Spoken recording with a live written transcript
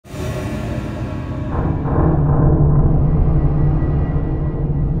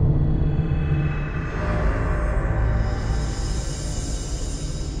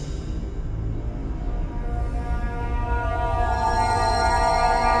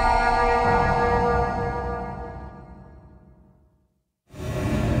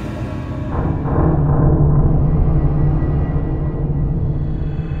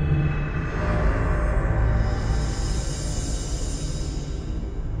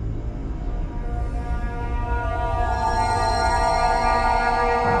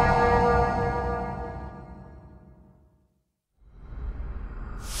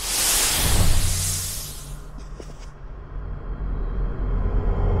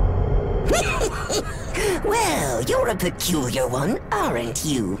Well, you're a peculiar one, aren't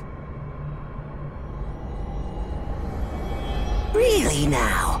you? Really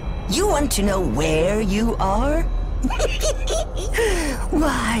now? You want to know where you are?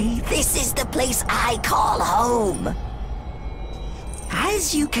 Why, this is the place I call home.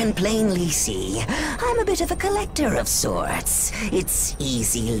 As you can plainly see, I'm a bit of a collector of sorts. It's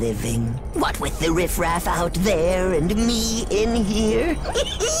easy living. What with the riffraff out there and me in here.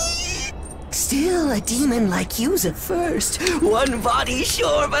 Still, a demon like you's a first. One body,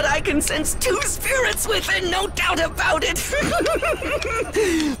 sure, but I can sense two spirits within, no doubt about it.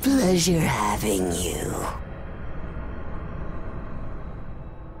 Pleasure having you.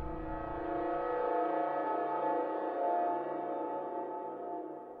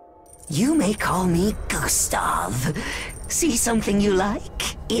 You may call me Gustav. See something you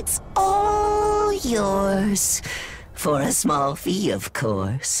like? It's all yours. For a small fee, of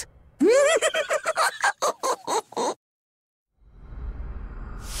course.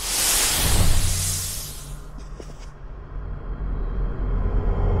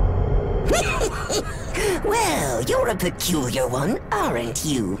 Well, you're a peculiar one, aren't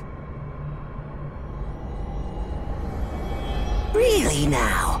you? Really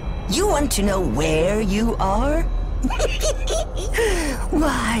now? You want to know where you are?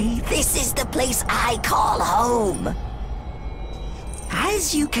 Why, this is the place I call home.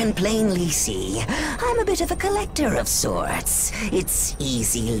 As you can plainly see, I'm a bit of a collector of sorts. It's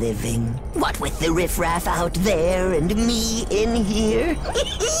easy living. What with the riffraff out there and me in here.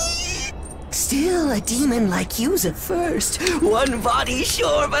 Still, a demon like you's a first. One body,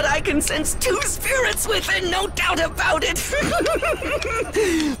 sure, but I can sense two spirits within, no doubt about it.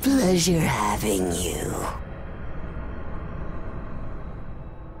 Pleasure having you.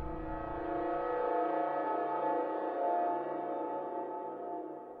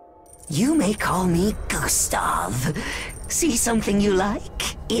 You may call me Gustav. See something you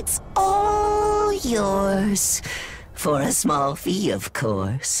like? It's all yours. For a small fee, of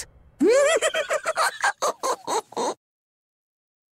course.